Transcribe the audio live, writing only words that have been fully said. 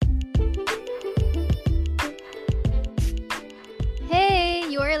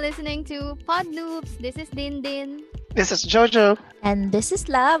listening to Pod Noobs. This is Din. This is Jojo. And this is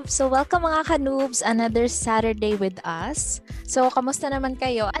Love. So welcome mga ka-noobs, another Saturday with us. So kamusta naman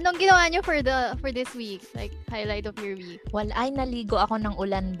kayo? Anong ginawa niyo for this week? Like highlight of your week? Well, ay naligo ako ng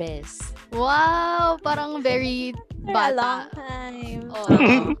ulan, bes. Wow, parang very For a bata. long time. Oo.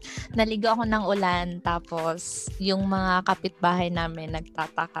 Naligo ako ng ulan, tapos yung mga kapitbahay namin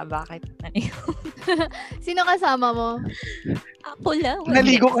nagtataka bakit naligo. Sino kasama mo? Ako lang.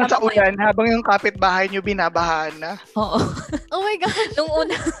 Naligo ka sa Kasama ko ulan habang yung kapitbahay nyo binabahaan na. Oo. Oh my God.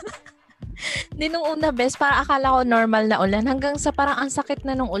 Nung una, bes, parang akala ko normal na ulan. Hanggang sa parang ang sakit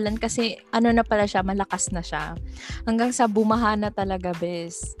na nung ulan kasi ano na pala siya, malakas na siya. Hanggang sa bumaha na talaga,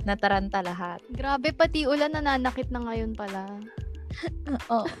 bes. Nataranta lahat. Grabe, pati ulan nananakit na ngayon pala.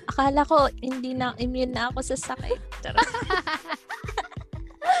 Oo. Akala ko hindi na immune na ako sa sakit. Charot.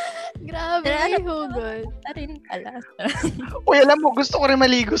 Grabe, Pero hugod. Rin pala. Uy, alam mo, gusto ko rin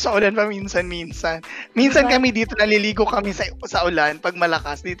maligo sa ulan pa minsan-minsan. Minsan Diba? kami dito, naliligo kami sa ulan pag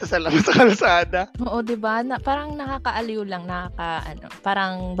malakas dito sa labas sa kalsada. Oo, 'di ba? Parang nakakaaliw lang,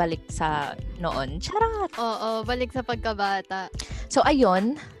 parang balik sa noon. Charot. Oo, balik sa pagkabata. So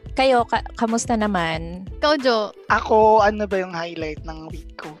ayun, kayo kamusta naman? Ikaw, Jo, Ako, ano ba yung highlight ng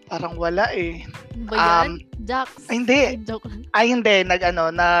week ko? Parang wala eh. ba yan? Jax. Ay, hindi. Ay, joke. Hindi,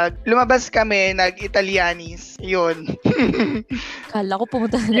 lumabas kami, nag-Italianis. Yun. Kala ko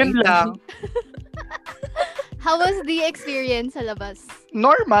pumunta na Yun Italy. lang. How was the experience sa labas?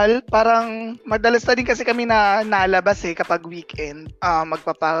 Normal, parang madalas na din kasi kami na nalabas kapag weekend.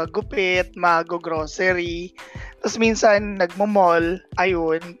 Magpapagupit, mag-grocery. Tapos minsan nagmo-mall,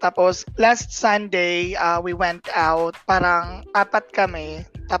 ayun. Tapos last Sunday, we went out, parang 4 kami.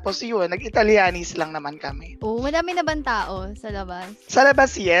 Tapos yun, nag-Italianis lang naman kami. Oh, madami na bang tao sa labas? Sa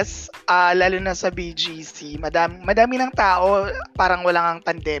labas, yes. Lalo na sa BGC. Madami ng tao, parang walang ang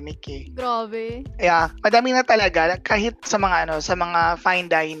pandemic eh. Grabe. Yeah, madami na talaga. Kahit sa mga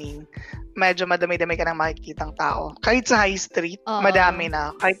fine dining, medyo madami-dami ka nang makikitang tao. Kahit sa high street, Oo. madami na.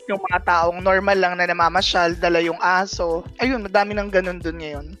 Kahit yung mga taong normal lang na namamasyal, dala yung aso. Ayun, madami nang ganun dun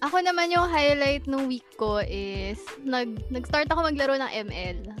ngayon. Ako naman yung highlight ng week ko is nag-start ako maglaro ng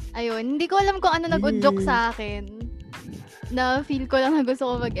ML. Ayun, hindi ko alam kung ano nag-udyok sa akin. Na feel ko lang na gusto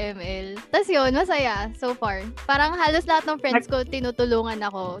ko mag-ML. Tapos yun, masaya so far. Parang halos lahat ng friends ko tinuturuan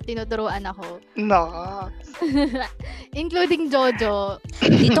ako. No. Including Jojo.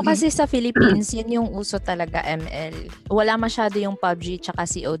 Dito kasi sa Philippines, yun yung uso talaga, ML. Wala masyado yung PUBG tsaka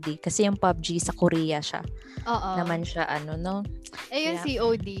COD. Kasi yung PUBG sa Korea siya. Oo. Naman siya, no? Eh yung Yeah.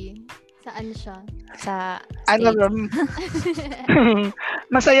 COD. Saan siya? Sa Ano States.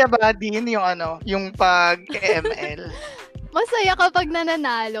 masaya ba din yung pag-ML? Masaya kapag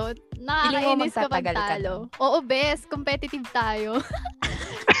nananalo. Feeling mo Nakakainis kapag magtatagal ka talo. Oo, best. Competitive tayo.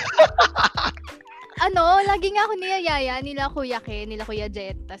 Lagi nga ako niyayaya nila Kuya Ken, nila Kuya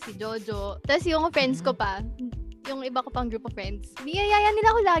Jet, tas si Jojo. Tas yung friends ko pa, yung iba ko pang group of friends. Niyayaya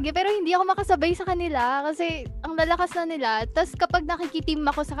nila ako lagi pero hindi ako makasabay sa kanila kasi ang lalakas na nila. Tas kapag nakikiteam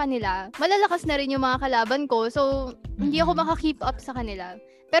ako sa kanila, malalakas na rin yung mga kalaban ko. So, hindi ako maka-keep up sa kanila.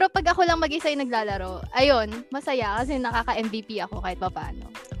 Pero pag ako lang mag-isa yung naglalaro, ayun, masaya kasi nakaka-MVP ako kahit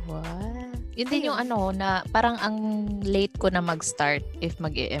papaano. Wow. Yun din yung na parang ang late ko na mag-start if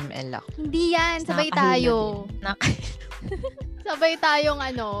mag-ML ako. Hindi yan, sabay tayo. Sabay tayong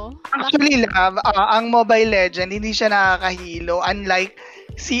Actually, love, ang Mobile Legend, hindi siya nakakahilo. Unlike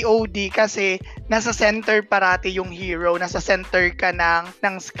COD kasi nasa center parati yung hero, nasa center ka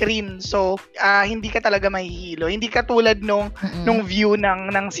ng screen. So, hindi ka talaga mahihilo. Hindi ka tulad nung view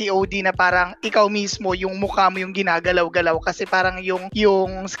ng COD na parang ikaw mismo, yung mukha mo yung ginagalaw-galaw kasi parang yung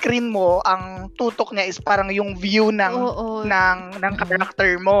screen mo, ang tutok niya is parang yung view ng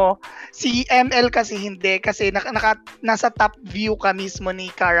character mo. Si ML kasi hindi kasi nasa top view ka mismo ni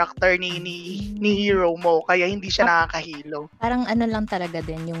character ni hero mo kaya hindi siya nakakahilo. Parang lang talaga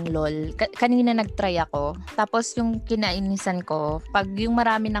din yung LOL. Kanina nag-try ako. Tapos yung kinainisan ko, pag yung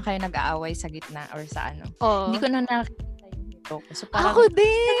marami na kayo nag-aaway sa gitna or sa hindi ko na nakikita yung hero ko. So parang, Ako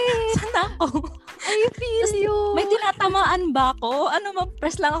din! saan ako? I feel you! May tinatamaan ba ako?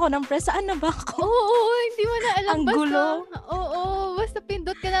 Press lang ako ng press. Saan na ba ako? Oo, hindi mo na alam. Ang basta, gulo. Oo, basta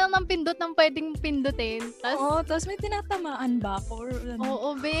pindot ka na lang ng pindot ng pwedeng pindutin. Tapos may tinatamaan ba ako? Or,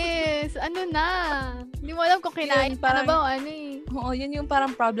 Oo, bes. Hindi mo alam kung kinain Yun, pa na parang- ba o ano eh. Oo, yun yung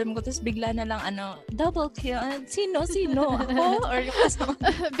parang problem ko. Tapos bigla na lang, double kill. Sino? Ako? Or yung kasama?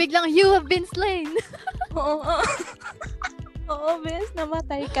 Biglang, you have been slain. Oo. Oo, bes.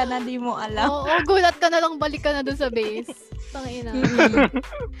 Namatay ka na, di mo alam. Oo, gulat ka na lang, balik ka na dun sa base. Tangina.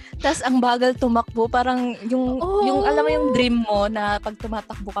 Tas ang bagal tumakbo, parang yung alam mo yung dream mo na pag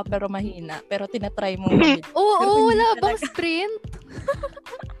tumatakbo ka pero mahina, pero tinatry mo. Oo, wala bang sprint?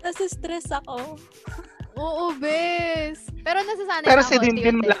 Nasa-stress ako. Oo, bes. Pero nasasanay Pero na si ako.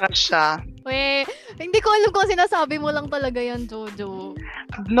 Dindin malakas siya. We, hindi ko alam kung sinasabi mo lang talaga yan, Jojo.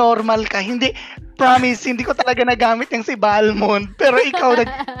 Normal ka. Hindi, promise, hindi ko talaga nagamit yung si Balmond. Pero ikaw,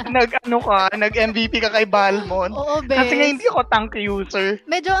 nag-MVP ka kay Balmond. Oo, bes. Kasi nga hindi ako tank user.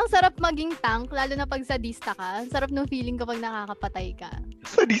 Medyo ang sarap maging tank, lalo na pag sadista ka. Ang sarap ng feeling kapag nakakapatay ka.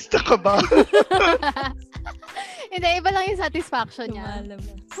 Sadista ka ba? Hindi, iba lang yung satisfaction niya.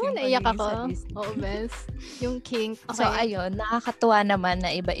 Oo, Naiyak ako. Oo, bes. Yung kink. Okay. So, ayun, nakakatuwa naman na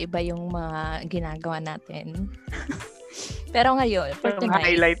iba-iba yung mga ginagawa natin. Pero ngayon, for Yung tonight...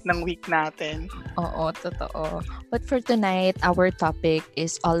 highlight ng week natin. Oo, totoo. But for tonight, our topic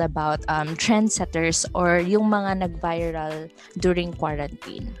is all about trendsetters or yung mga nag-viral during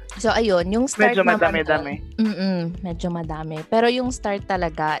quarantine. So, ayun, yung start Medyo naman madami-dami. medyo madami. Pero yung start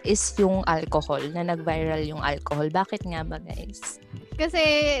talaga is yung alcohol, na nag-viral yung alcohol. Bakit nga ba, guys? Kasi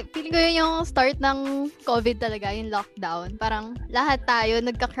feeling ko yun yung start ng COVID talaga, yung lockdown. Parang lahat tayo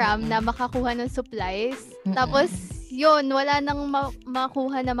nagka-cram na makakuha ng supplies. Tapos yun, wala nang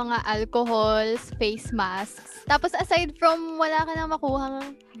makuha ng mga alcohols, face masks. Tapos aside from wala ka nang makuha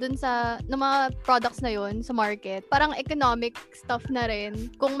dun sa ng mga products na yun sa market, parang economic stuff na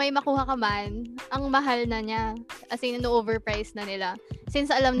rin. Kung may makuha ka man, ang mahal na niya. As in, no-overprice na nila. Since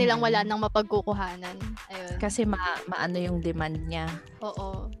alam nilang wala nang mapagkukuhanan. Ayun. Kasi maano yung demand niya.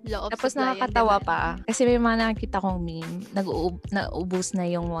 Oo. Law of Tapos supply and nakakatawa demand. pa. Kasi may mga nakita kong meme, naubos na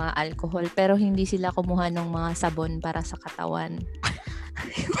yung mga alcohol, pero hindi sila kumuha ng mga sabon para sa katawan.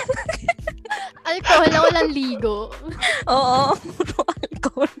 Alcohol na walang ligo. Oo, puro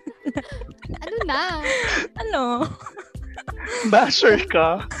alcohol. Ano na? Ano? Basher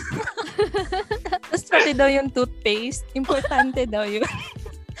ka. Tapos pati daw yung toothpaste, importante daw yun.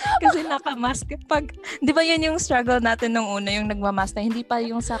 Kasi nakamask. Pag, di ba yun yung struggle natin nung una, yung nagmamask na, hindi pa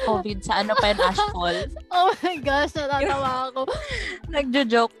yung sa COVID, sa ano pa yung ashfall. Oh my gosh, natatawa ako.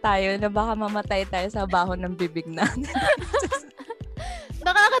 Nagjo-joke tayo na baka mamatay tayo sa baho ng bibig natin.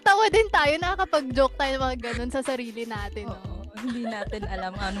 Nakakatawa din tayo, nakakapag-joke tayo ng mga ganun sa sarili natin. No? Oo, hindi natin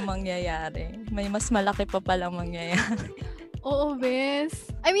alam anong mangyayari. May mas malaki pa palang mangyayari. Oo, bes.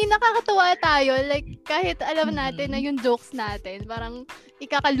 I mean, nakakatuwa tayo. Like, kahit alam natin na yung jokes natin, parang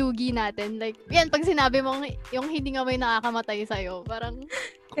ikakalugi natin. Like, yan, pag sinabi mo yung hindi nga may nakakamatay sa'yo, parang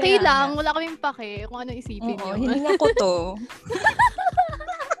okay Kaya lang, nga. wala kaming pake kung ano isipin Oo, nyo. hininga ko to.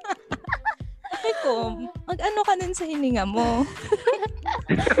 Sabi ko, mag-ano ka nun sa hininga mo?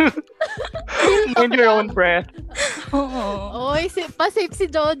 Mind your own breath. Oo. Oy, pa-safe si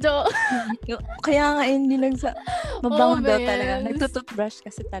Jojo. Kaya nga hindi mabango daw bes. talaga. Nagtututbrush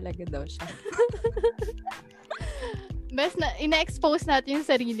kasi talaga daw siya. Best na, ina-expose natin yung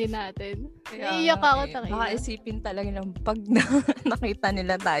sarili natin. Naiiyak nga ako, eh. tangina. Baka isipin talaga ng pag nakita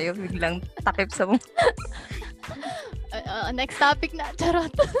nila tayo, biglang takip sa mga. Next topic na,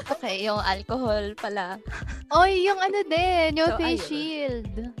 charot. Okay, yung alcohol pala. Oy, yung ano din, yung So, face ayun. shield.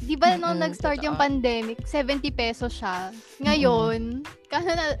 Di ba nung nag-start totoo. yung pandemic, 70 pesos siya. Ngayon, kano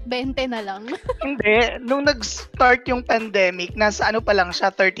na, 20 na lang. Hindi. Nung nag-start yung pandemic, nasa ano pa lang siya,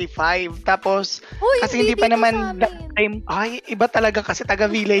 35. Tapos, Uy, kasi hindi pa dito naman sa that amin. time, ay, iba talaga kasi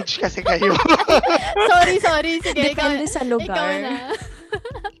taga-village kasi kayo. Sorry. Sige, Depende sa ikaw lugar. na.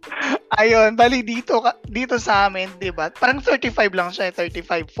 Ayun, bali dito sa amin, 'di ba? Parang 35 lang siya,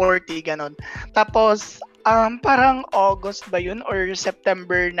 35, 40 ganon. Tapos parang August ba 'yun or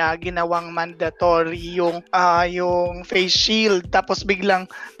September na ginawang mandatory yung face shield. Tapos biglang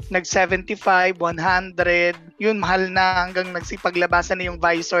nag-75, 100. Yun, mahal na hanggang nagsipaglabasan na yung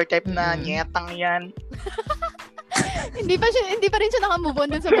visor type na nyetang 'yan. hindi pa rin siya naka-move on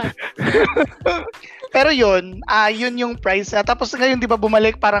dun sa bag. Pero yun yung price na. Tapos ngayon, di ba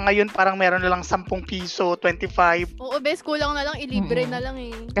bumalik, parang ngayon, parang meron na lang 10 piso, 25. Oo, best kulang na lang, ilibre na lang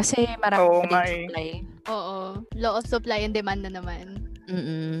eh. Kasi marami Oo pa nga din eh. supply. Oo, law of supply and demand na naman.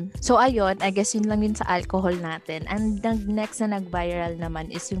 So ayun, I guess yun lang yun sa alcohol natin. And the next na nag-viral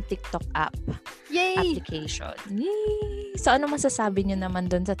naman is yung TikTok app Yay! application. Yay! So ano masasabi nyo naman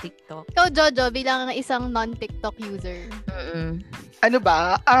doon sa TikTok? Ikaw, Jojo, bilang isang non-TikTok user. Ano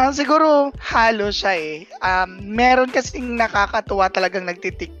ba? Siguro halo siya eh. Meron kasing nakakatuwa talagang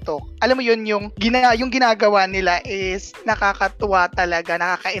nagti-TikTok. Alam mo yun, yung ginagawa nila is nakakatuwa talaga,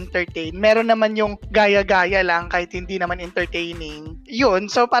 nakaka-entertain. Meron naman yung gaya-gaya lang kahit hindi naman entertaining. yun,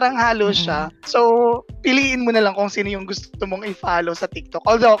 so parang halo Mm-mm. siya. So, piliin mo na lang kung sino yung gusto mong i-follow sa TikTok.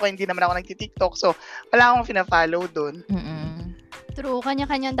 Although ako hindi naman ako nagti-TikTok, so wala akong fina-follow dun. Mm-mm. True,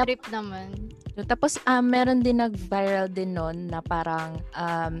 kanya-kanyang trip naman. So, tapos meron din nag-viral din nun na parang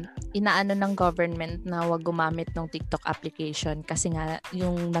inaano ng government na wag gumamit ng TikTok application kasi nga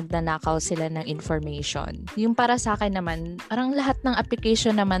yung nagnanakaw sila ng information. Yung para sa akin naman, parang lahat ng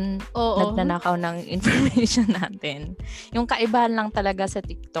application naman Oo. nagnanakaw ng information natin. Yung kaibahan lang talaga sa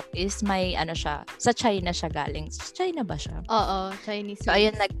TikTok is may ano siya, sa China siya galing. Sa China ba siya? Oo, Chinese. So,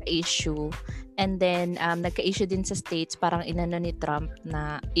 ayun, nagka-issue. And then, nagka-issue din sa States, parang inano ni Trump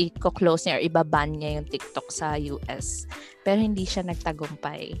na i-close niya or ibaban niya yung TikTok sa US. Pero hindi siya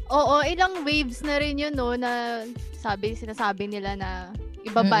nagtagumpay. Oo, ilang waves na rin yun, no, na sinasabi nila na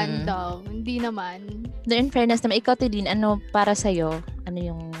ibaban daw. Hindi naman. No, in fairness naman, ikaw, Tidin, ano para sa'yo? Ano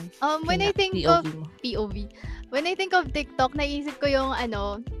yung when I think POV of mo? POV, when I think of TikTok, naisip ko yung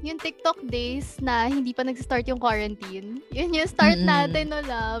yung TikTok days na hindi pa nag-start yung quarantine. Yun yung start natin, no,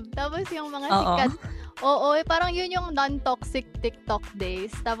 love. Tapos yung mga sikat. Oo, parang yun yung non-toxic TikTok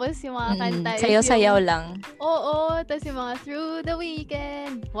days. Tapos yung mga kanta. Sayaw-sayaw lang. Oo, tapos yung mga Through the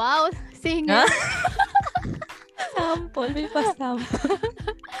Weekend. Wow, singer. Sample, may pa-sample.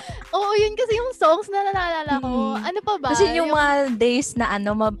 Oo, yun kasi yung songs na naalala ko. Ano pa ba? Kasi yung mga days na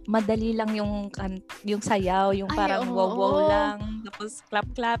madali lang yung sayaw, yung Ay, parang wow-wow lang, tapos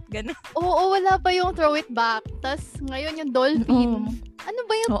clap-clap, gano'n. Oo, wala pa yung Throw It Back. Tapos ngayon yung Dolphin. Ano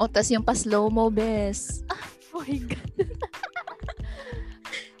ba yung... Oo, tapos yung pa-slow-mo, bes. Oh my God.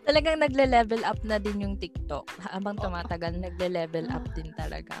 Talagang nagle-level up na din yung TikTok. Habang tumatagal, nagle-level up din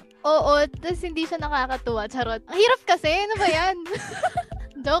talaga. Oo, tapos hindi siya nakakatuwa. Charot. Ang hirap kasi. Ano ba yan?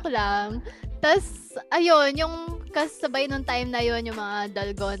 Joke lang. Tapos, ayun, yung kasabay nung time na yun, yung mga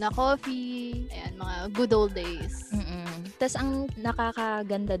Dalgona Coffee, ayan, mga good old days. Tapos, ang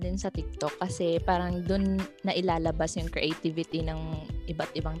nakakaganda din sa TikTok kasi parang dun na ilalabas yung creativity ng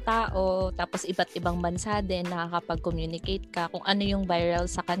iba't ibang tao. Tapos, iba't ibang bansa din, nakakapag-communicate ka. Kung ano yung viral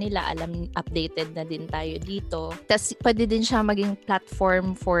sa kanila, updated na din tayo dito. Tapos, pwede din siya maging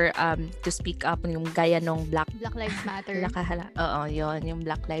platform for to speak up yung gaya nung Black Lives Matter. Oo, yun. Yung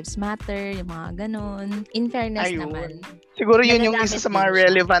Black Lives Matter, yung mga ganun. In fairness naman. Siguro yun yung nagagamit isa sa din mga siya.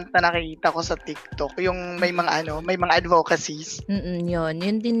 relevant na nakikita ko sa TikTok. Yung may mga may mga advocacies. Yun.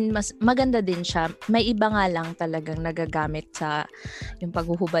 Yun din, mas maganda din siya. May iba nga lang talagang nagagamit sa yung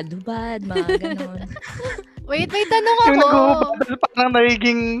paghuhubad-hubad, mga ganun. Wait, may tanong ako. Yung naghuhubad, parang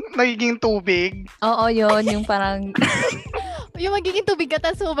nagiging tubig. Oo, yun. Yung parang... Yung magiging tubig ka,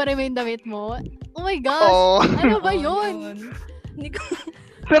 tapos hubarin mo yung damit mo. Oh my gosh. Oo. Ano ba yun? Hindi ko...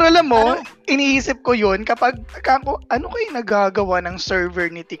 Pero alam mo, iniisip ko yun kapag ano kayo nagagawa ng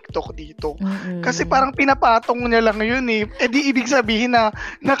server ni TikTok dito? Kasi parang pinapatong niya lang yun eh. Eh di ibig sabihin na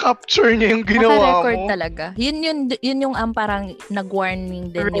na-capture niya yung ginawa naka-record mo. talaga. Yun yung parang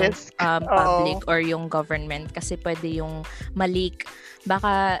nag-warning din yung public or yung government kasi pwede yung malik.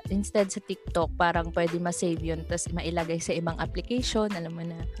 Baka instead sa TikTok, parang pwede ma-save yun tapos mailagay sa ibang application, alam mo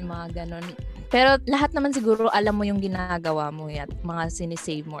na, yung mga ganun. Pero lahat naman siguro alam mo yung ginagawa mo at mga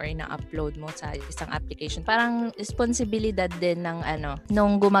sinisave mo or na-upload mo sa isang application. Parang responsibilidad din ng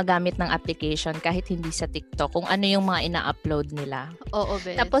nung gumagamit ng application kahit hindi sa TikTok kung ano yung mga ina-upload nila. Oo,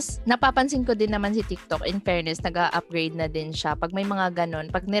 bet. Tapos napapansin ko din naman si TikTok, in fairness, nag-upgrade na din siya. Pag may mga ganun,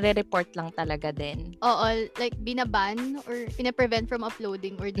 pag nire-report lang talaga din. Oo, like binaban or pina-prevent from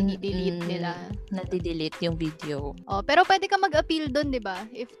uploading or dinidelete nila. Nadidelete yung video. Oh, pero pwede ka mag-appeal doon, 'di ba?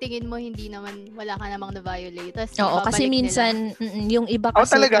 If tingin mo hindi naman wala ka namang na-violate. Oo, kasi minsan yung iba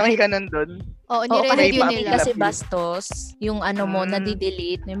kasi talaga may ganun doon. Oo, kasi nire-review nila. Kasi bastos, yung mo,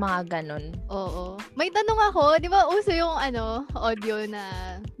 nadidelete, may mga ganun. Oo. May tanong ako, 'di ba uso yung audio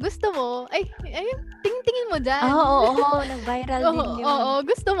na gusto mo, ay tingin mo dyan. Oo, nag-viral din yun. Oo,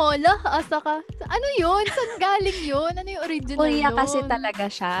 gusto mo, asa ka. Ano yun? Saan galing yun? Ano yung original Korea yun? kasi talaga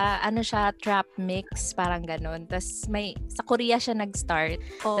siya. Ano siya, trap mix, parang ganun. Tapos sa Korea siya nag-start.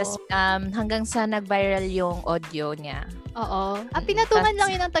 Tapos hanggang sa nag-viral yung audio niya. Oo. Pinatungan lang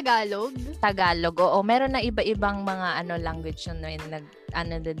yun ng Tagalog? Tagalog, oo. Meron na iba-ibang mga language yun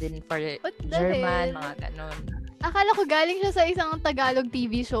na din for German, mga ganun. Akala ko galing siya sa isang Tagalog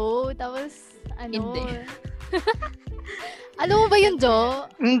TV show. Tapos, Hindi. Alam mo ba yun, Jo?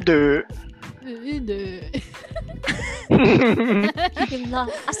 Hindi. Hindi. Yung lang,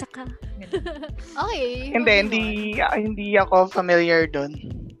 asa ka. Okay. Hindi ako familiar doon.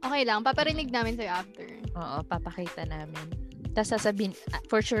 Okay lang, paparinig namin sa'yo after. Oo, papakita namin. Tapos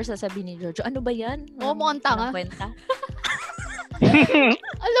for sure sasabihin ni Jojo, ano ba yan? Oo, mukhang tanga. Kwenta?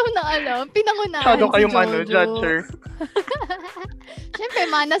 Alam na alam. Pinangunahan Masyado si kayong Jojo. judger. Siyempre,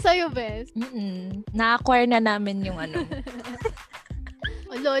 mana sa'yo, best. Na-acquire na namin yung ano.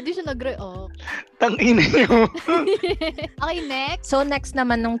 Wala, di siya nag-react. Tangina niyo. Okay, next. So, next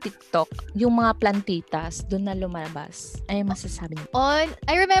naman nung TikTok, yung mga plantitas, doon na lumabas. Ay, masasabi niyo.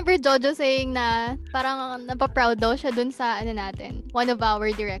 I remember Jojo saying na parang napaproud daw siya dun sa natin, one of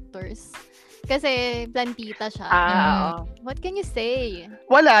our directors. Kasi plantita siya. What can you say?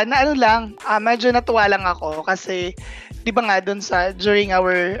 Wala, na ano lang, medyo natuwa lang ako kasi, di ba nga dun during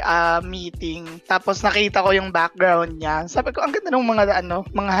our meeting, tapos nakita ko yung background niya. Sabi ko, ang ganda ng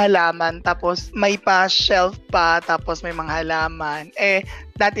mga halaman, tapos may pa shelf pa, tapos may mga halaman.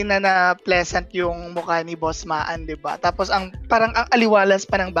 Dati na pleasant yung mukha ni Boss Maan, di ba? Tapos parang ang aliwalas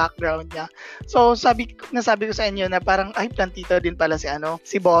pa ng background niya. So, sabi ko sa inyo na parang, ay, plantita din pala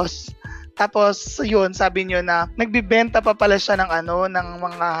si Boss. Tapos, yun, sabi niyo na nagbibenta pa pala siya ng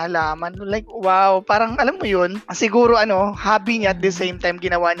mga halaman. Like, wow, parang alam mo yun, siguro hobby niya at the same time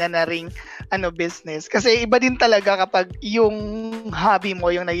ginawa niya na ring business. Kasi iba din talaga kapag yung hobby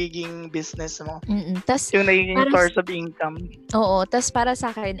mo yung nagiging business mo. Yung nagiging source of income. Oo, tas para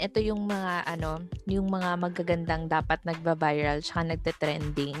sa akin, ito yung mga yung mga magagandang dapat nagba-viral tsaka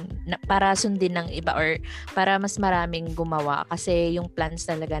nagte-trending para sundin ng iba or para mas maraming gumawa kasi yung plants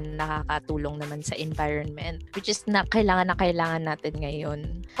talaga nakakatulong naman sa environment, which is kailangan natin ngayon.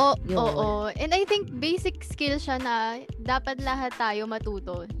 Oo. And I think basic skill siya na dapat lahat tayo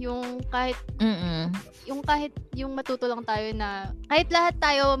matuto. Yung kahit matuto lang tayo na kahit lahat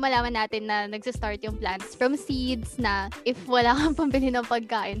tayo malaman natin na nagsa-start yung plants from seeds na if wala kang pambili ng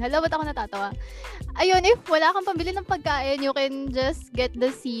pagkain. Hala, ba't ako natatawa? Ayun, if wala kang pambili ng pagkain, you can just get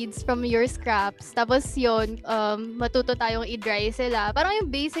the seeds from your scraps. Tapos yun, matuto tayong i-dry sila. Parang yung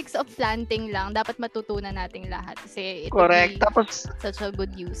basics of planting lang, dapat matutunan nating lahat. Kasi it correct. Will be tapos, such a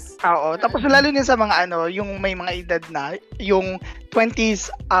good use. Oo. Tapos lalo din sa mga yung may mga edad na, yung 20s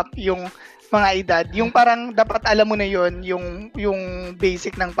up, yung mga edad, yung parang dapat alam mo na yun, yung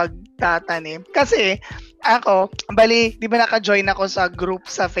basic ng pagtatanim. Kasi, ako, di ba naka-join ako sa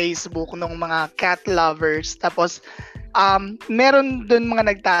group sa Facebook ng mga cat lovers. Tapos, meron dun mga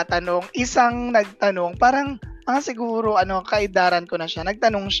nagtatanong. Isang nagtanong, parang, siguro, kaidaran ko na siya.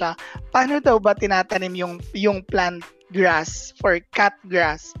 Nagtanong siya, paano daw ba tinatanim yung plant grass for cat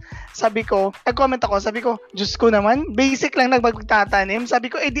grass? Nag-comment ako, sabi ko, Diyos ko naman, basic lang magtatanim. Sabi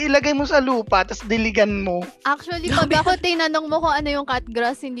ko, di ilagay mo sa lupa, tapos diligan mo. Actually, pag ako tinanong mo kung ano yung cat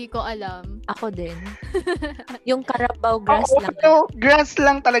grass, hindi ko alam. Ako din. Yung Carabao grass lang. Grass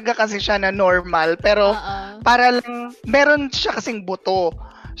lang talaga kasi siya na normal, pero para lang, meron siya kasing buto.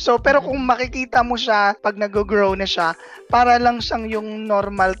 So, pero kung makikita mo siya, pag nag-grow na siya, para lang siyang yung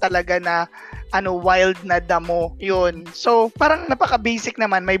normal talaga na wild na damo. Yun. So, parang napaka-basic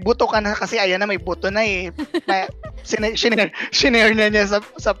naman. May buto ka na kasi ayan na, may buto na eh. Shinare na niya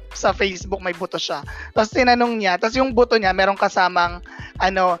sa Facebook, may buto siya. Tapos tinanong niya, tapos yung buto niya, merong kasamang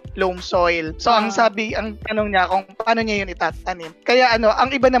loam soil. So, ang tanong niya kung paano niya yun itatanim. Kaya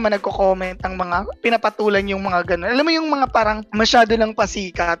ang iba naman nagko-comment ang mga pinapatulan yung mga ganun. Alam mo yung mga parang masyado lang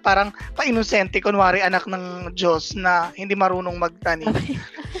pasikat, parang pa-inosente, kunwari anak ng Diyos na hindi marunong magtanim.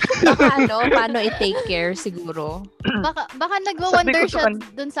 Baka paano i-take care siguro. Baka nagwa-wonder siya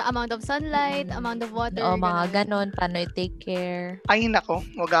dun sa amount of sunlight, amount of water. Oo, mga ganon. Paano i-take care. Ay, nako.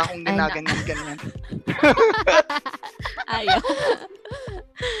 Huwag akong ginaganyan.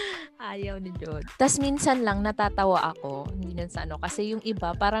 Ayaw ni Jod. Tas minsan lang natatawa ako, hindi nun sa kasi yung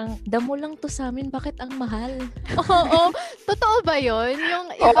iba parang damo lang to sa amin, bakit ang mahal? Oo, totoo ba yun? Yung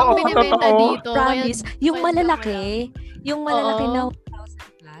ibang binibenta dito. Promise. Yung malalaki na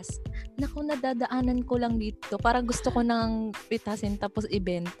 1,000 plus, naku, nadadaanan ko lang dito. Parang gusto ko nang pitasin tapos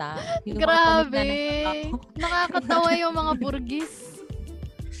ibenta. Yung grabe. Nakakatawa yung mga burgis.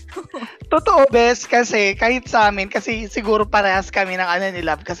 Totoo, bes, kasi kahit sa amin, kasi siguro parehas kami ng ni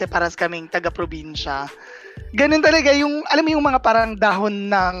Love, kasi parehas kaming taga-probinsya. Ganun talaga yung, alam mo yung mga parang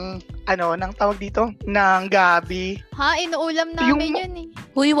dahon ng, ng tawag dito, ng gabi. Ha, inuulam namin yun eh.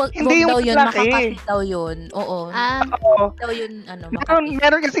 Huy, wag daw yun, Makati daw yun. Oo. Oo. Daw yun, Makati.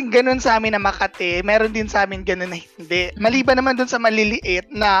 Meron kasing ganun sa amin na Makati, meron din sa amin ganun na hindi. Maliban naman dun sa maliliit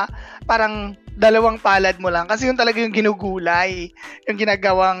na parang dalawang palad mo lang kasi yung talaga yung ginugulay, yung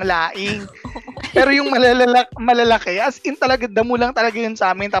ginagawang laing. Pero yung malalaki, as in talaga damo lang talaga yun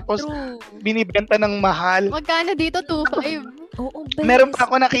sa amin, tapos binibenta ng mahal. Magkano dito? 2.5? Oo, meron pa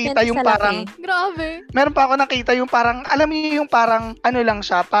ako nakita yung parang grabe. Meron pa ako nakita yung parang, alam niyo yung parang lang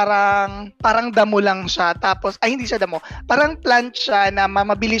siya, parang damo lang siya, tapos hindi siya damo, parang plant siya na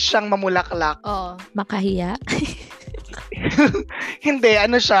mabilis siyang mamulaklak. Oh, makahiya. Hindi,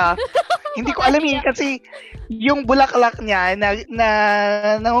 siya. Hindi ko alam yun kasi yung bulaklak niya na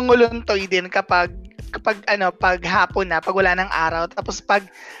nangunguluntoy din kapag pag hapon na, pag wala ng araw. Tapos pag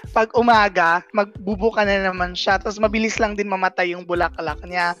umaga, magbubuka na naman siya. Tapos mabilis lang din mamatay yung bulaklak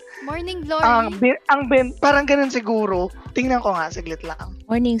niya. Morning glory. Parang ganun siguro. Tingnan ko nga, saglit lang.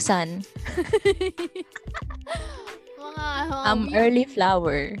 Morning sun. Early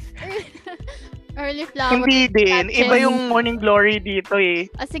flower. Early flower. Hindi din. Iba yung morning glory dito eh.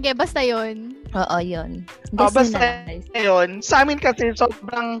 Sige, basta yun. Oo, yun. Basta yun. Sa amin kasi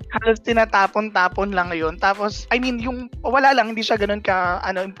sobrang halos tinatapon-tapon lang yun. Tapos, I mean, yung wala lang, hindi siya ganun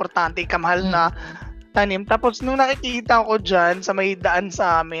importante, kamahal na tanim. Tapos, nung nakikita ko dyan sa may daan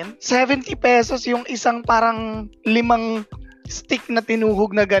sa amin, 70 pesos yung isang parang 5 stick na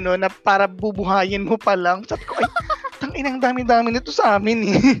tinuhog na gano'n na para bubuhayin mo pa lang. Sabi ko, ay, inang dami-dami nito sa amin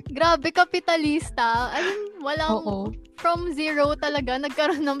eh. Grabe, kapitalista. Walang from zero talaga,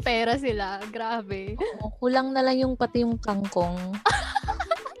 nagkaroon ng pera sila. Grabe. Kulang na lang yung pati yung kangkong.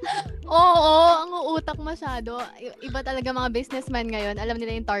 Oo, ang utak masyado. Iba talaga mga businessman ngayon. Alam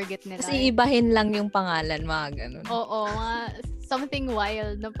nila yung target nila. Kasi ibahin lang yung pangalan, mga ganun. Oo, mga something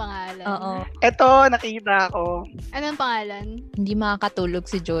wild na pangalan. Oo. Eto, nakita ko. Anong pangalan? Hindi makakatulog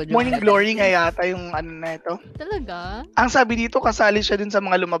si Jojo. Morning Glory nga yata yung na ito. Talaga? Ang sabi dito, kasali siya din sa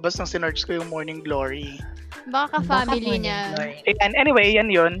mga lumabas ng sinerch ko yung Morning Glory. Baka family niya. And anyway, yan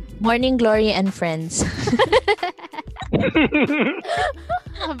yun. Morning Glory and Friends.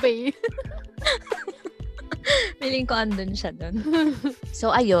 Abay. Feeling ko andun siya dun.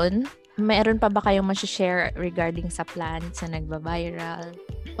 So, ayun. Mayroon pa ba kayong share regarding sa plants na nagba-viral?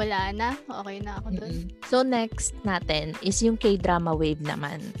 Wala na. Okay na ako dun. So, next natin is yung K-drama wave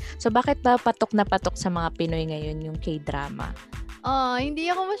naman. So, bakit ba patok na patok sa mga Pinoy ngayon yung K-drama? Hindi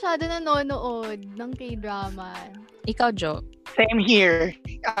ako masyado nanonood ng K-drama. Ikaw, Jo? Same here.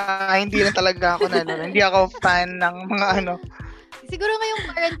 Hindi na talaga ako hindi ako fan ng mga Siguro ngayong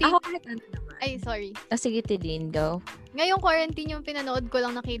quarantine. Ako kahit ano naman. Ay, sorry. Sige, Tidin, go. Ngayong quarantine yung pinanood ko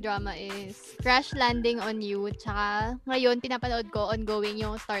lang na K-drama is Crash Landing on You. Tsaka ngayon pinapanood ko ongoing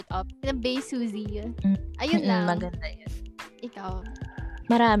yung startup. Yung Bay Suzy. Ayun lang. Maganda yun. Ikaw?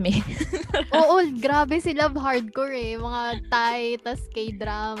 Marami. Oo, grabe sila hardcore eh. Mga Thai, tas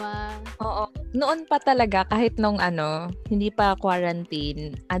K-drama. Oo. Noon pa talaga, kahit nung hindi pa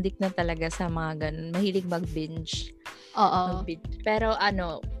quarantine, addict na talaga sa mga ganun. Mahilig mag-binge. Oo. Pero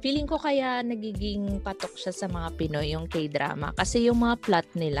feeling ko kaya nagiging patok siya sa mga Pinoy yung K-drama. Kasi yung mga plot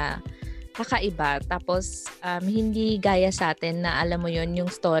nila, kakaiba. Tapos, hindi gaya sa atin na alam mo yun, yung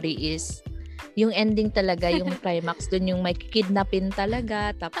story is yung ending talaga, yung climax dun, yung may kidnapin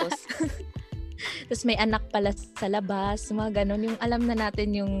talaga, tapos may anak pala sa labas, mga ganun, yung alam na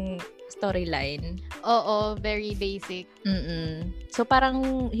natin yung storyline. Oo, very basic. So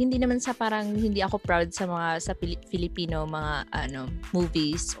parang hindi naman parang hindi ako proud sa Filipino mga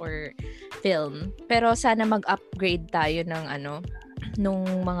movies or film, pero sana mag-upgrade tayo ng nung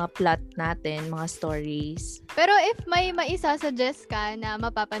mga plot natin, mga stories. Pero if may maisa-suggest ka na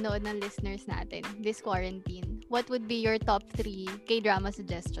mapapanood ng listeners natin this quarantine, what would be your top 3 K-drama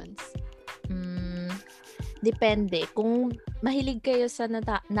suggestions? Depende. Kung mahilig kayo sa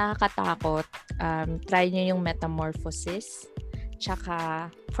nakakatakot, try nyo yung Metamorphosis,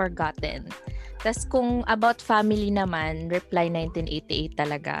 tsaka Forgotten. Tapos kung about family naman, Reply 1988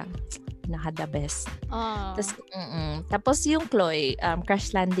 talaga. The best. Tapos yung Chloe,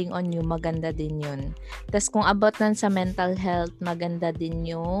 Crash Landing on You, maganda din yun. Tapos kung about nan sa mental health, maganda din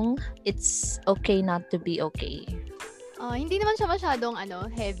yung It's Okay Not to Be Okay. Hindi naman siya masyadong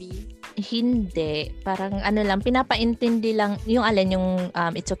heavy. Hindi. Parang lang, pinapaintindi lang, yung yung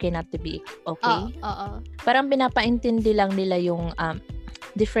It's Okay Not to Be Okay. Parang pinapaintindi lang nila yung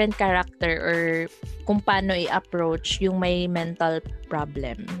different character or kung paano i-approach yung may mental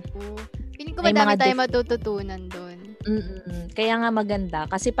problem. Feeling ko madami tayo matututunan doon. Kaya nga maganda.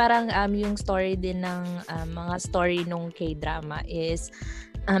 Kasi parang yung story din ng mga story nung K-drama is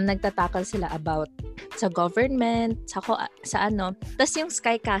nagtatakal sila about sa government, sa Tapos yung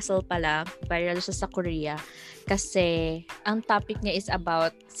Sky Castle pala, viral siya sa Korea. Kasi ang topic niya is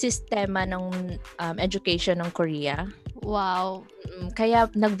about sistema ng education ng Korea. Wow. Kaya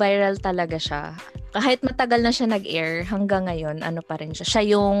nag-viral talaga siya. Kahit matagal na siya nag-air, hanggang ngayon, pa rin siya. Siya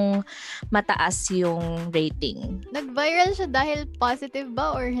yung mataas yung rating. Nag-viral siya dahil positive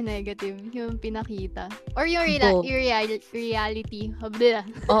ba or negative yung pinakita? Or yung reality?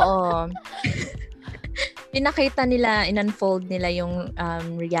 Oo. Pinakita nila, in-unfold nila yung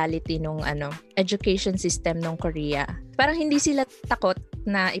reality nung education system ng Korea. Parang hindi sila takot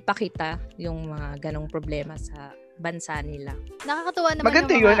na ipakita yung mga ganong problema sa bansa nila. Nakakatuwa naman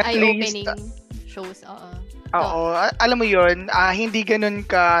Maganda yung yun, mga at eye-opening least. shows. Oo. Oo, alam mo yun, hindi ganun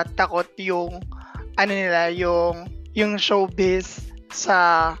ka takot yung nila, yung showbiz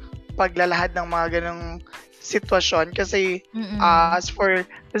sa paglalahad ng mga ganung sitwasyon kasi as for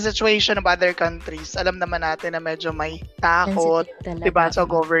the situation of other countries, alam naman natin na medyo may takot, diba, sa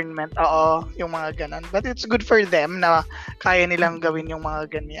government. Oo, yung mga ganun. But it's good for them na kaya nilang gawin yung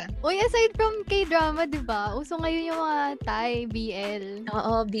mga ganyan. Uy, aside from K-drama, diba? Uso ngayon yung mga Thai, BL.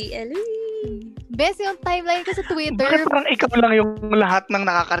 Oo, BL. Best yung timeline ko sa Twitter. Bakit parang ikaw lang yung lahat ng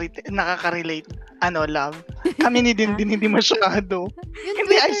nakaka-relate, love? Kami hindi masyado.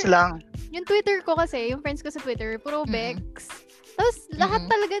 Hindi, ayos lang. Yung Twitter ko kasi, yung friends ko sa Twitter, puro Bex. Tapos,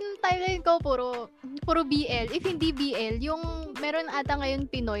 lahat talaga ng timeline ko, puro BL. If hindi BL, yung meron ata ngayon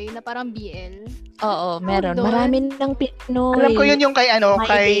Pinoy na parang BL. Oo, meron. Marami ng Pinoy. Alam ko yun yung kay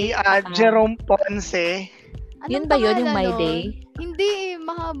Jerome Ponce. Anong yun ba yun, yung My pangalan Day? Hindi,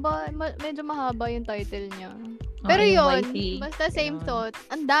 mahaba. Medyo mahaba yung title niya. Pero yun, basta same thought.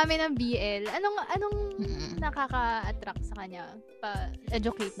 Ang dami ng BL. Anong nakaka-attract sa kanya?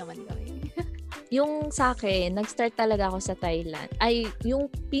 Pa-educate naman kami. Yung sa akin, nag-start talaga ako sa Thailand. Ay, yung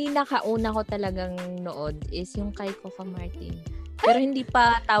pinakauna ko talagang nood is yung kay Coco Martin. Pero hindi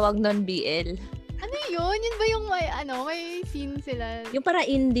pa tawag nun BL. Ano yun? Yun ba yung may scene sila? Yung para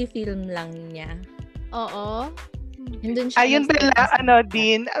indie film lang niya. Oo. Yun siya. Ayun pala,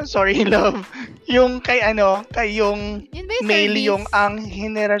 din, sorry, love. Yung kay yung yun ba yung male service? yung ang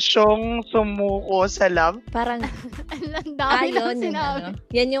henerasyong sumuko sa love. Parang, ang dami na sinabi.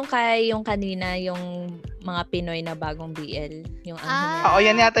 Yan yung yung kanina, yung mga Pinoy na bagong BL. Yung Oo,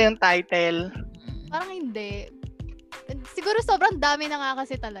 yan yata yung title. Parang hindi. Siguro sobrang dami na nga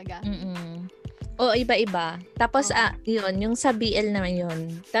kasi talaga. O, iba-iba. Tapos, yun, yung sa BL naman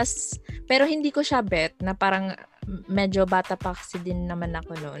yun. Pero hindi ko siya bet na parang medyo bata pa kasi din naman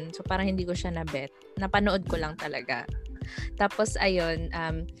ako noon. So, parang hindi ko siya na-bet. Napanood ko lang talaga. Tapos, ayun,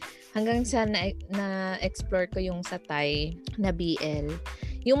 hanggang sa na-explore ko yung sa Thai na BL.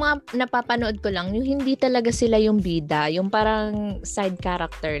 Yung mga napapanood ko lang, yung hindi talaga sila yung bida. Yung parang side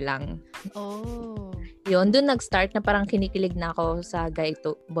character lang. Oh. Yun, dun nag-start na parang kinikilig na ako sa boy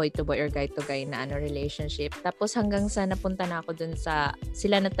to boy or guy to guy na relationship. Tapos hanggang sa napunta na ako dun sa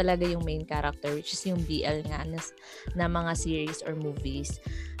sila na talaga yung main character, which is yung BL nga na mga series or movies.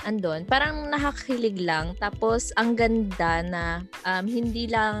 Andun, parang nakakakilig lang. Tapos ang ganda na hindi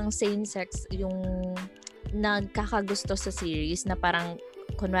lang same sex yung nagkakagusto sa series na parang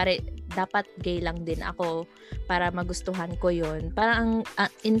kunwari, dapat gay lang din ako para magustuhan ko yun. Parang,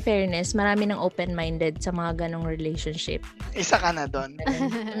 in fairness, marami ng open-minded sa mga ganong relationship. Isa ka na doon.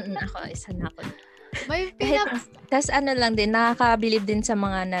 Ako, isa na ako. Tapos lang din, nakakabilib din sa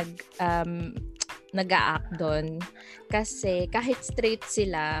mga nag-a-act doon. Kasi kahit straight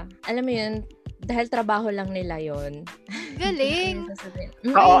sila, alam mo yun, dahil trabaho lang nila yon. Galing.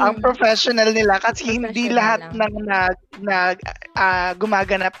 Oo, ang professional nila kasi hindi lahat ng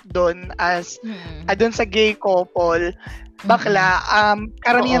gumaganap doon as doon sa gay couple, bakla,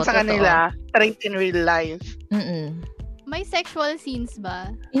 karamihan sa kanila straight in real life. May sexual scenes ba?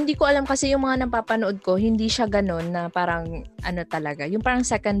 Hindi ko alam kasi yung mga napapanood ko, hindi siya ganun na parang talaga. Yung parang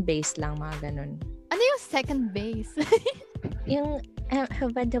second base lang, mga ganun. Ano yung second base? Yung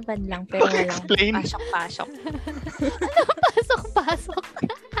hubad-hubad lang pero walang pasok-pasok. Ano pasok-pasok?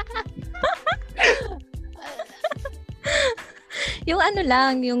 Yung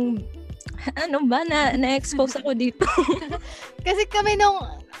lang, yung na-expose ako dito. Kasi kami yung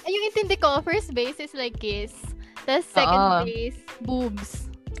intindi ko, first base is like kiss. Tapos second base,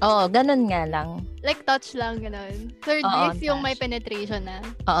 boobs. Oo, ganun nga lang. Like touch lang, ganun. Third base, yung may penetration na.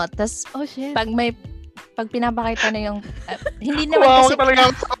 Oo, tas shit. Pag pinapakita na yung hindi naman kasi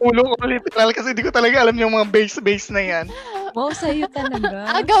talaga sa ulo ko literal kasi hindi ko talaga alam yung mga base na yan. Wow, sa'yo talaga.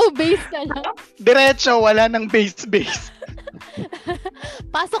 Agaw base na lang. Diretso, wala ng base.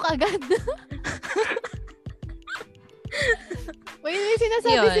 Pasok agad. May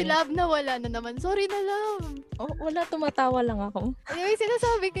sinasabi si Love na wala na naman. Sorry na, Love. Wala, tumatawa lang ako. May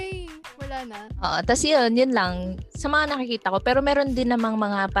sinasabi kay wala na. Tas yun lang. Sa mga nakikita ko. Pero meron din namang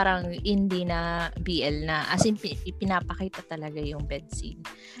mga parang indie na BL na as in pinapakita talaga yung bed scene.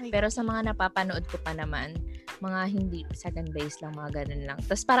 Pero sa mga napapanood ko pa naman, mga hindi second base lang, mga ganun lang.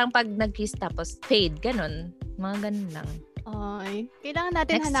 Tas parang pag nag-kiss tapos fade, ganun. Mga ganun lang. Ay, kailangan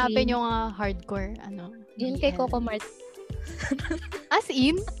natin hanapin yung hardcore, Yun kay Coco Mart. As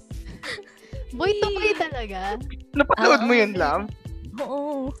in? Boy to boy talaga. Napanood mo yun, Love?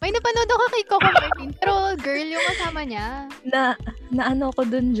 Oo. May napanood ako kay Coco Martin, pero girl yung kasama niya. Na ko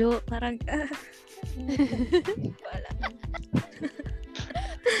dun, Jo. Parang,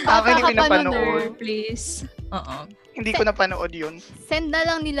 Akin hindi Napakapanood. napanood. Please. Oo. Hindi ko napanood yun. Send na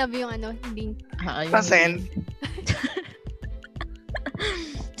lang ni Love yung link. Yung Pa-send.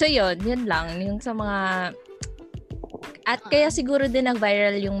 So yun lang. Yung sa mga... At kaya siguro din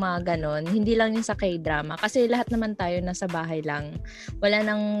nag-viral yung mga ganon. Hindi lang yung sa K-drama. Kasi lahat naman tayo nasa bahay lang. Wala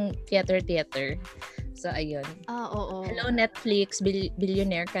nang theater. So ayun. Oo. Hello Netflix,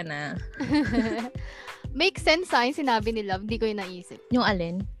 billionaire ka na. Make sense yung sinabi ni Love. Di ko yung naisip. Yung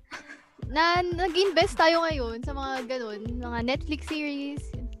alin? Na nag-invest tayo ngayon sa mga ganon. Mga Netflix series,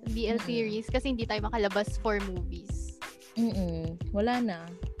 BL series. Kasi hindi tayo makalabas for movies. Wala na.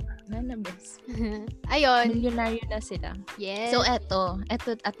 Bes. Ayun. Milyonaryo na sila. Yes. So eto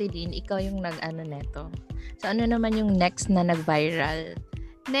Ate Lynn, ikaw yung nag-ano neto. So ano naman yung next na nag-viral?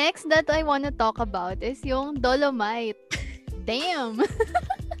 Next that I wanna talk about is yung Dolomite. Damn!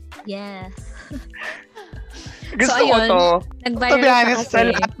 Yes. Gusto So, ko ayun, to. Nag-viral To be honest, siya sa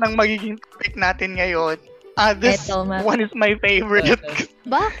kasi. lahat ng magiging topic natin ngayon, this Eto, one is my favorite.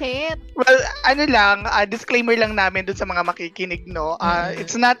 Bakit? Well, disclaimer lang namin dun sa mga makikinig, no?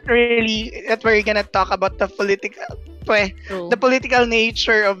 It's not really that we're gonna talk about the political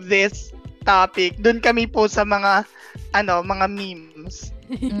nature of this topic. Dun kami po sa mga memes.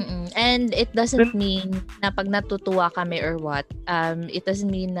 And it doesn't mean na pag natutuwa kami or what. It doesn't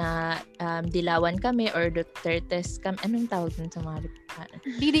mean na dilawan kami or Dutertes kami. Anong tawag dun sa mga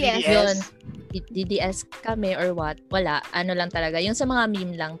DDS. Yun. DDS kami or what. Wala. Ano lang talaga. Yung sa mga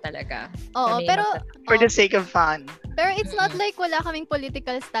meme lang talaga. Oo, Kami pero For the sake of fun. pero it's not like wala kaming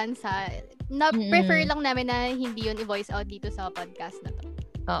political stance ha. Na-prefer lang namin na hindi yun i-voice out dito sa podcast na to.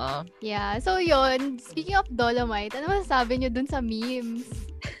 Oo. Yeah. So yun, speaking of Dolomite, ano masasabi nyo dun sa memes?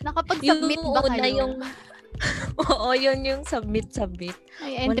 Nakapag-submit ba kayo? Oo, yun yung submit.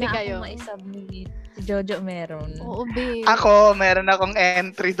 May entry Wala kayo. akong mai-submit. Si Jojo meron. Oo, babe. Ako, meron akong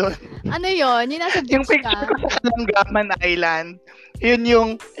entry doon. Ano yun? Yung nasa Yung beach picture ka? ko sa Kalanggaman Island, yun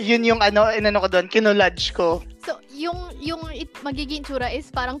yung ko doon, kinolodge ko. So, yung magiging tsura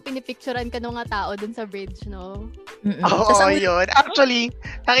is parang pinipicturean ka ng mga tao dun sa bridge, no? Oo, yun. Actually,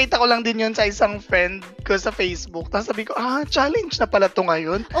 nakita ko lang din yun sa isang friend ko sa Facebook. Tapos sabi ko, challenge na pala to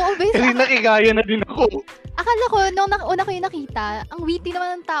ngayon. Oo, babe. Kasi nakigaya na din ako. Akala ko, nung una ko yung nakita, ang witty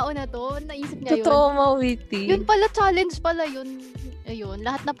naman ng tao na to. Naisip niya yun. Totoo mo, witty. Yun pala, challenge pala yun. Ayun,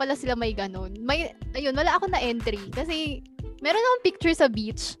 lahat na pala sila may ganun. Wala ako na entry. Kasi, meron akong picture sa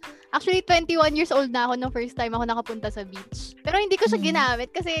beach. Actually, 21 years old na ako nung first time ako nakapunta sa beach. Pero hindi ko siya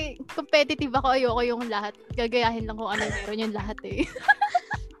ginamit kasi competitive ako. Ayoko yung lahat. Gagayahin lang kung ano meron yung lahat eh.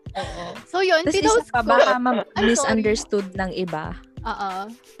 Oo. So yun, Tapos pinost isa pa, ko. baka misunderstood ng iba.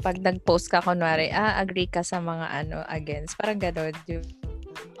 Oo. Pag nag-post ka, kunwari, agree ka sa mga against. Parang gano'n.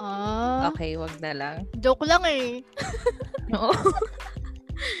 Okay, wag na lang. Joke lang eh. Oo.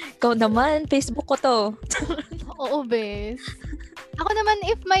 Ikaw naman, Facebook ko to. Oo, bes. Ako naman,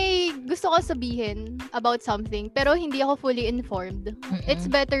 if may gusto ko sabihin about something, pero hindi ako fully informed, it's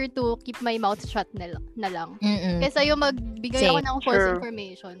better to keep my mouth shut na lang. Kesa yung magbigay ako ng false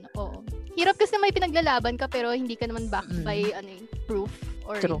information. Oo. Hirap kasi may pinaglalaban ka, pero hindi ka naman backed by proof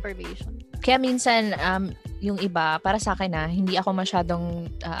or information. Kaya minsan, yung iba, para sa akin hindi ako masyadong,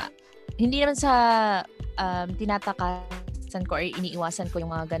 hindi naman sa tinatakasan ko or iniiwasan ko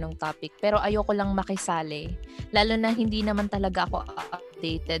yung mga ganong topic. Pero ayoko lang makisali. Lalo na hindi naman talaga ako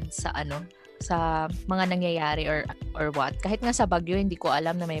updated sa sa mga nangyayari or what. Kahit nga sa Bagyo, hindi ko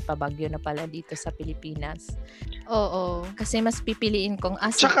alam na may pabagyo na pala dito sa Pilipinas. Oo. Kasi mas pipiliin kong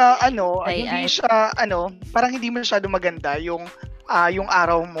Tsaka hindi siya parang hindi masyado maganda yung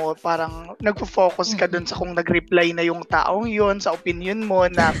araw mo, parang nagfo-focus ka dun sa kung nag-reply na yung taong yun, sa opinion mo,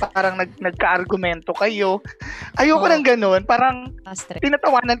 na parang nagka-argumento kayo. Ayoko ng ganun. Parang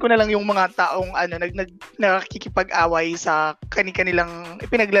tinatawanan ko na lang yung mga taong nakikipag-away sa kanilang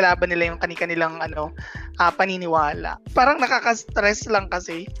pinaglalaban nila yung kanilang paniniwala. Parang nakaka-stress lang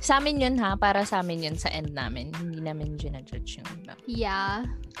kasi. Sa amin yun para sa amin yun sa end namin. Hindi namin ginajudge yung iba. Yeah.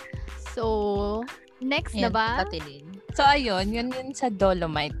 So, next na ba? So, ayun, yun sa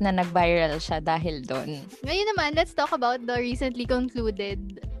Dolomite na nag-viral siya dahil doon. Ngayon naman, let's talk about the recently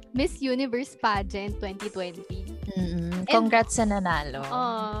concluded Miss Universe Pageant 2020. Congrats sa nanalo.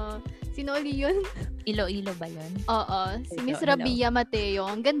 Sino uli yun? Iloilo ba yun? Oo. Si Miss Rabia Mateo.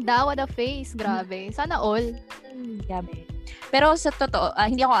 Ang ganda, what a face. Grabe. Sana all. Grabe. Pero sa totoo,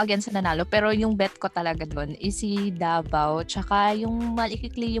 hindi ako against sa nanalo, pero yung bet ko talaga doon is si Davao, tsaka yung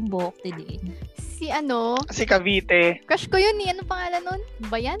malikikli yung buhok din. Si Cavite. Crush ko yun eh. Anong pangalan nun?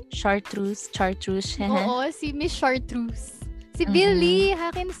 Ba yan? Chartreuse. Oo, si Miss Chartreuse. Si Billy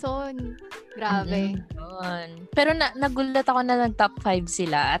Hackinson. Grabe. Yun. Pero nagulat ako na nag-top 5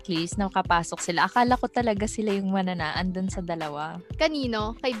 sila. At least, nakapasok sila. Akala ko talaga sila yung mananaan dun sa dalawa.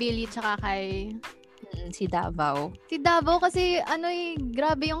 Kanino? Kay Billy tsaka kay... Si Davao. Si Davao kasi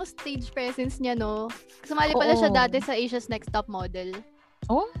grabe yung stage presence niya, no? Sumali pala siya dati sa Asia's Next Top Model.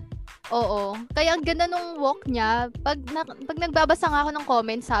 Oh? Oo. Kaya ang ganda nung walk niya. Pag nagbabasa nga ako ng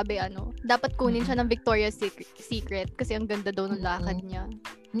comments, sabi dapat kunin siya ng Victoria's Secret kasi ang ganda daw ng lakad niya.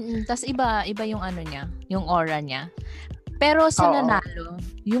 Tapos iba yung niya, yung aura niya. Pero sa nanalo,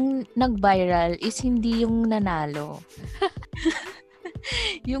 yung nag-viral is hindi yung nanalo.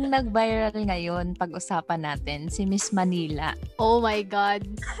 Yung nag-viral ngayon, pag-usapan natin, si Miss Manila. Oh my God.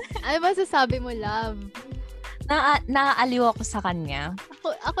 Ano masasabi mo, love? Naaaliw ako sa kanya.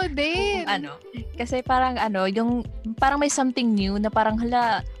 Ako din. Kasi parang yung parang may something new na parang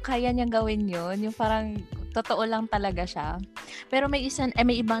kaya niya gawin yun. Yung parang totoo lang talaga siya. Pero may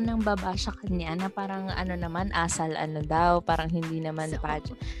ibang nang baba sa kanya na parang naman, asal daw, parang hindi naman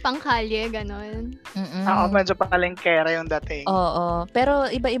pageant. Pangkalye, ganon. Medyo palengkera yung dating. Oo. Pero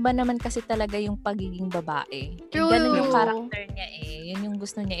iba-iba naman kasi talaga yung pagiging babae. True. Ganun yung character niya Yun yung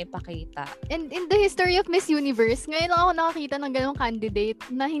gusto niya ipakita. And in the history of Miss Universe, ngayon lang ako nakakita ng ganong candidate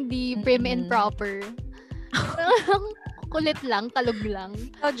na hindi prim and proper. Kulit lang, kalog lang.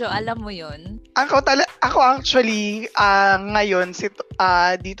 Jojo, alam mo yun? Ako actually, ngayon,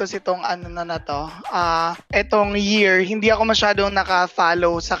 dito sitong etong year, hindi ako masyadong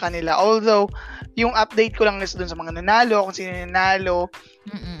naka-follow sa kanila. Although, yung update ko lang is dun sa mga nanalo, kung sino nanalo.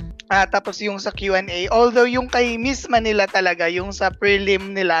 Tapos yung sa Q&A. Although, yung kay Miss Manila talaga, yung sa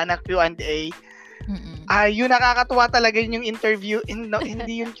prelim nila na Q&A, yun nakakatuwa talaga yung interview.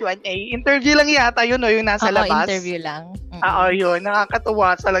 Hindi yung Q&A. Interview lang yata yun, yung nasa labas. Interview lang. Yun.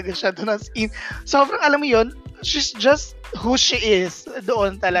 Nakakatuwa talaga siya doon. Sobrang, alam mo yun, she's just who she is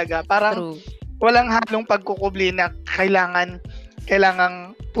doon talaga. Parang walang halong pagkukubli na kailangan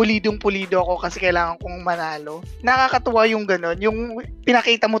pulidong-pulido ako kasi kailangan kong manalo. Nakakatuwa yung gano'n. Yung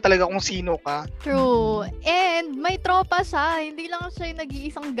pinakita mo talaga kung sino ka. True. And may tropa siya. Hindi lang siya yung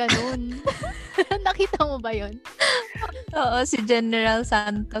nag-iisang gano'n. Nakita mo ba yun? Oo, si General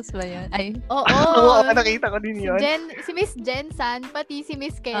Santos ba yun? Ay. Oo, nakita ko din yun. Si Miss Jen San, pati si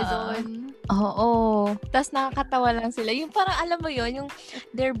Miss Quezon. Oo. Tapos nakakatawa lang sila. Yung parang alam mo yun, yung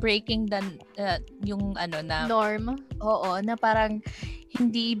they're breaking yung na norm. Oo, na parang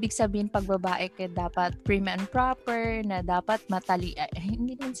hindi ibig sabihin pag babae ka dapat prim and proper, na dapat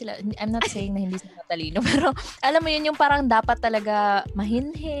hindi naman sila, I'm not saying na hindi sila matalino, pero alam mo yun, yung parang dapat talaga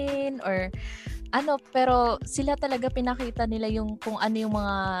mahinhin or pero sila talaga pinakita nila yung kung ano yung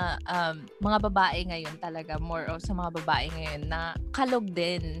mga babae ngayon talaga, more of sa mga babae ngayon na kalog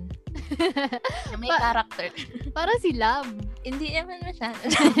din. Na may character. Parang si Love. Hindi naman masyado.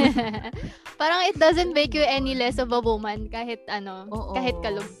 Parang it doesn't make you any less of a woman kahit kahit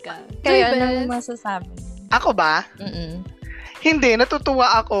kalog ka. Kaya ano masasabi? Ako ba? Hindi,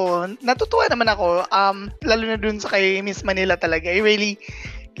 natutuwa ako. Natutuwa naman ako. Lalo na dun sa kay Miss Manila talaga. I really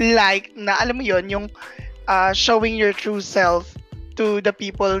like na, alam mo yon, yung showing your true self to the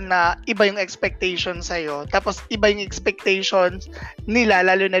people na iba yung expectations sa'yo. Tapos iba yung expectations nila,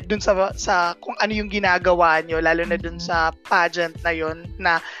 lalo na dun sa kung ano yung ginagawa nyo, lalo na dun sa pageant na yon,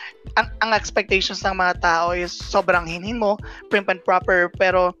 na ang expectations ng mga tao is sobrang hinhin mo, prim and proper,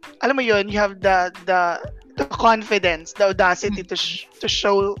 pero alam mo yon, you have the confidence, the audacity to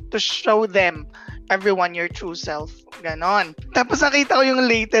show them, everyone, your true self. Ganon. Tapos nakita ko yung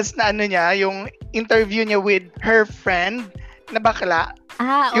latest na yung interview niya with her friend na bakla.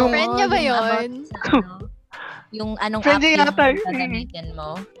 Yung friend niya ba yun? Yung anong friend app yung gagamitin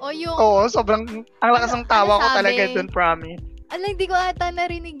mo? Oo, sobrang ang lakas ng tawa ko talaga dun, promise. Hindi ko ata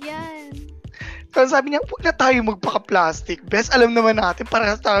narinig yan. So sabi niya, huwag na tayo magpaka-plastic. Best, alam naman natin,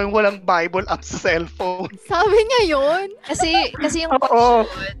 parehas tayong walang Bible app sa cellphone. Sabi niya yun? Kasi yung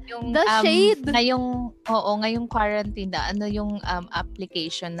yung the shade. Ngayong quarantine na yung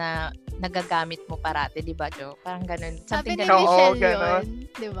application na nagagamit mo parati, di ba, Jo? Parang ganun. Sabi ni ganun. Michelle yun,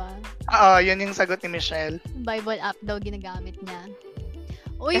 di ba? Yun yung sagot ni Michelle. Bible app daw ginagamit niya.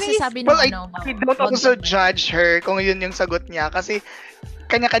 Kasi sabi I don't also judge her kung yun yung sagot niya kasi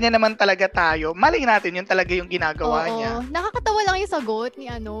kanya-kanya naman talaga tayo. Malay natin yun talaga yung ginagawa niya. Nakakatawa lang yung sagot ni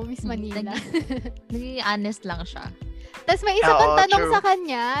Miss Manila. Naging honest lang siya. Tapos may isa pang tanong sa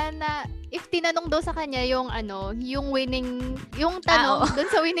kanya na if tinanong daw sa kanya yung winning, yung tanong dun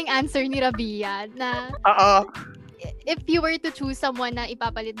sa winning answer ni Rabia na if you were to choose someone na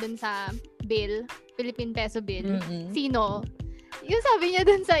ipapalit dun sa bill, Philippine peso bill, sino? yung sabi niya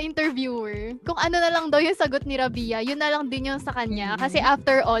dun sa interviewer, kung ano na lang daw yung sagot ni Rabia, yun na lang din yung sa kanya. Kasi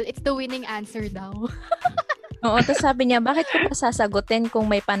after all, it's the winning answer daw. Oo, tapos sabi niya, bakit ko pa sasagutin kung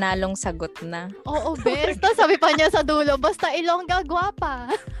may panalong sagot na? Oo, best. Tapos sabi pa niya sa dulo, basta Ilongga, gwapa.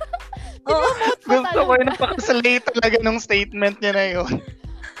 Oo. Gusto ko yung napakasalay talaga nung statement niya na yun.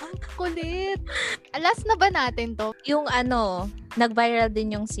 Ang kulit. Last na ba natin to? Yung nag-viral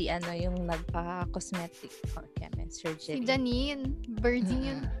din yung yung nagpa-cosmetic surgery. Si Janine. Virgin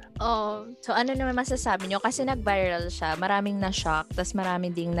yun. Oh. So ano naman masasabi nyo? Kasi nag-viral siya, maraming na-shock, tas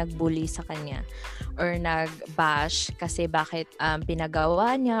maraming ding nag-bully sa kanya or nag-bash kasi bakit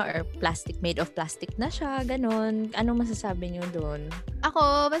pinagawa niya or made of plastic na siya, ganun. Anong masasabi nyo doon?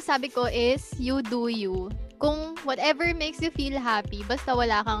 Ako, masasabi ko is, you do you. Kung whatever makes you feel happy, basta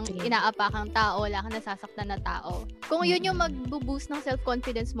wala kang inaapakang tao, wala kang nasasaktan na tao. Kung yun yung mag-boost ng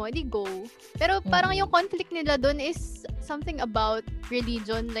self-confidence mo, edi go. Pero parang yung conflict nila doon is something about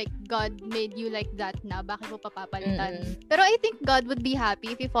religion, like God made you like that na, bakit mo papapalitan? Pero I think God would be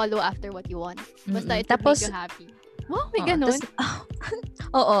happy if you follow after what you want. Basta it would make you happy. Wow, may ganun.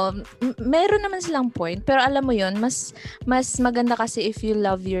 Oo, meron naman silang point, pero alam mo yun, mas maganda kasi if you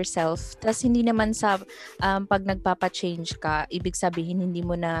love yourself. Tas hindi naman sa pag nagpapa-change ka, ibig sabihin hindi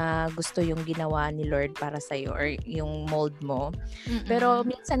mo na gusto yung ginawa ni Lord para sa'yo or yung mold mo. Pero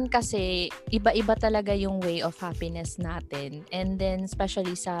minsan kasi iba-iba talaga yung way of happiness natin. And then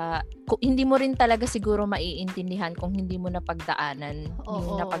especially hindi mo rin talaga siguro maiintindihan kung hindi mo napagdaanan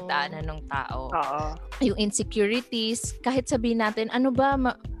yung napagdaanan ng tao. Yung insecurities, kahit sabihin natin, ano ba,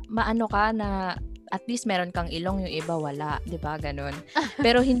 maano ka na at least meron kang ilong, yung iba wala, 'di ba? Ganun.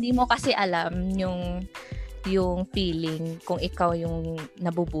 Pero hindi mo kasi alam yung feeling kung ikaw yung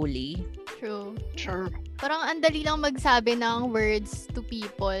nabubuli. True. Sure. Parang andali lang magsabi ng words to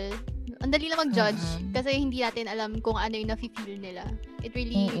people. Andali lang mag-judge kasi hindi natin alam kung ano yung nafe-feel nila. It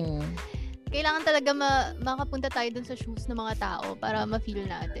really kailangan talaga makapunta tayo dun sa shoes ng mga tao para ma-feel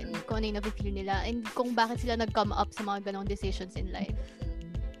natin kung ano yung nafe-feel nila and kung bakit sila nag-come up sa mga ganong decisions in life.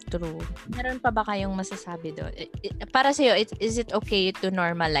 True. Meron pa ba kayong masasabi doon? Para sa'yo, is it okay to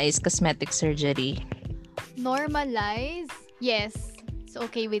normalize cosmetic surgery? Normalize? Yes. It's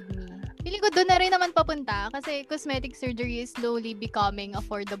okay with me. Feeling ko doon na rin naman papunta kasi cosmetic surgery is slowly becoming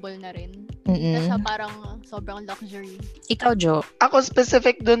affordable na rin. Nasa parang sobrang luxury. Ikaw, Jo? Ako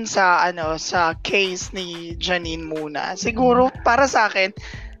specific dun sa sa case ni Janine muna. Siguro para sa akin,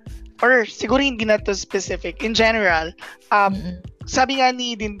 or siguro hindi na to specific, in general, sabi nga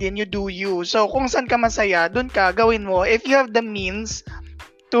ni Dindin, you do you. So kung saan ka masaya, dun ka, gawin mo. If you have the means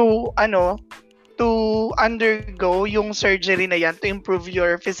to undergo yung surgery na yan to improve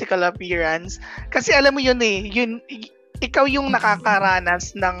your physical appearance. Kasi alam mo yun ikaw yung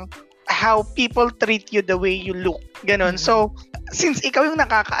nakakaranas ng how people treat you the way you look. Ganon. So, since ikaw yung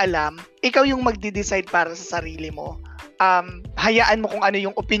nakakaalam, ikaw yung magde-decide para sa sarili mo. Hayaan mo kung ano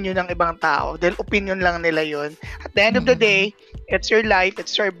yung opinion ng ibang tao. Dahil opinion lang nila yun. At the end of the day, it's your life,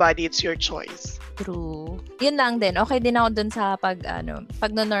 it's your body, it's your choice. True. Yun lang din. Okay din ako dun sa pag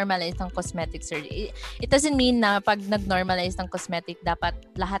no-normalize ng cosmetic surgery. It doesn't mean na pag nag-normalize ng cosmetic, dapat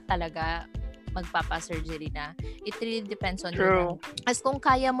lahat talaga magpapa-surgery na. It really depends on you. As kung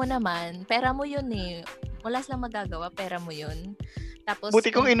kaya mo naman, pera mo yun eh. Wala silang magagawa, pera mo yun. Tapos,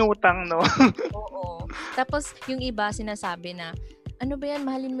 buti kong inutang, no? Oo. Tapos, yung iba sinasabi na, ano ba yan,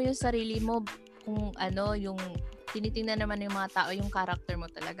 mahalin mo yung sarili mo kung yung tinitingnan naman yung mga tao, yung character mo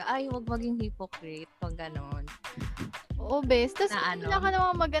talaga. Ay, huwag maging hypocrite. Huwag ganon. Oo, best. Tapos, wala ka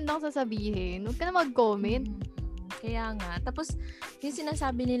namang magandang sasabihin. Huwag ka na mag-comment. Kaya nga. Tapos, yung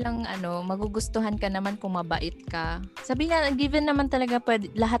sinasabi nilang magugustuhan ka naman kung mabait ka. Sabi nga, given naman talaga,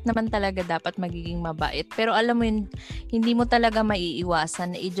 lahat naman talaga dapat magiging mabait. Pero alam mo yun, hindi mo talaga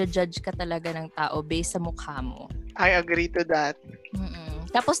maiiwasan na i-judge ka talaga ng tao based sa mukha mo. I agree to that.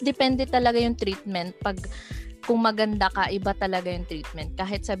 Tapos, depende talaga yung treatment. Kung maganda ka, iba talaga yung treatment.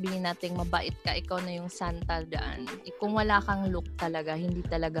 Kahit sabihin natin mabait ka, ikaw na yung santa daan. Kung wala kang look talaga, hindi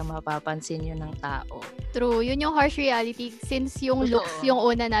talaga mapapansin yun ng tao. True. Yun yung harsh reality since yung looks yung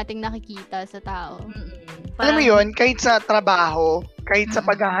una nating nakikita sa tao. Alam mo yun, kahit sa trabaho, kahit sa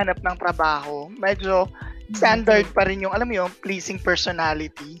paghahanap ng trabaho, medyo standard pa rin yung, alam mo yun, pleasing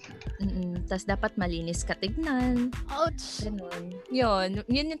personality. Tapos dapat malinis ka tignan. Ouch! Ganun.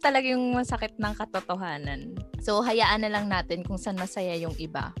 Yun yung talaga yung masakit ng katotohanan. So, hayaan na lang natin kung saan masaya yung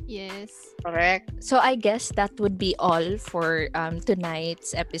iba. Yes. Correct. So, I guess that would be all for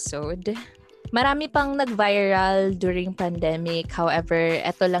tonight's episode. Marami pang nag-viral during pandemic. However,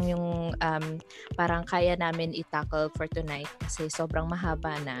 ito lang yung parang kaya namin i-tackle for tonight kasi sobrang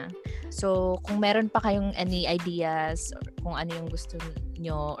mahaba na. So, kung meron pa kayong any ideas or kung ano yung gusto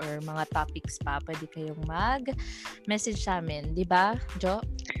nyo or mga topics pa, pwede kayong mag-message sa amin. Di ba, Jo?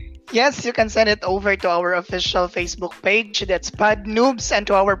 Yes, you can send it over to our official Facebook page. That's Pod Noobs, and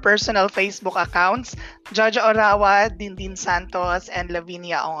to our personal Facebook accounts, Jojo Orawa, Dindin Santos, and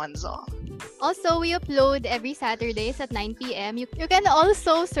Lavinia Onzo. Also, we upload every Saturdays at 9 p.m. You can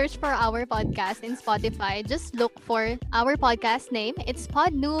also search for our podcast in Spotify. Just look for our podcast name. It's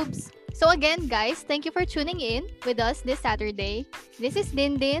Pod Noobs. So again, guys, thank you for tuning in with us this Saturday. This is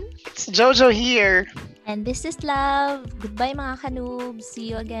Dindin. It's Jojo here. And this is Love. Goodbye mga kanoobs.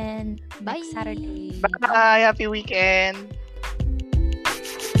 See you again Bye. next Saturday. Bye. Happy weekend.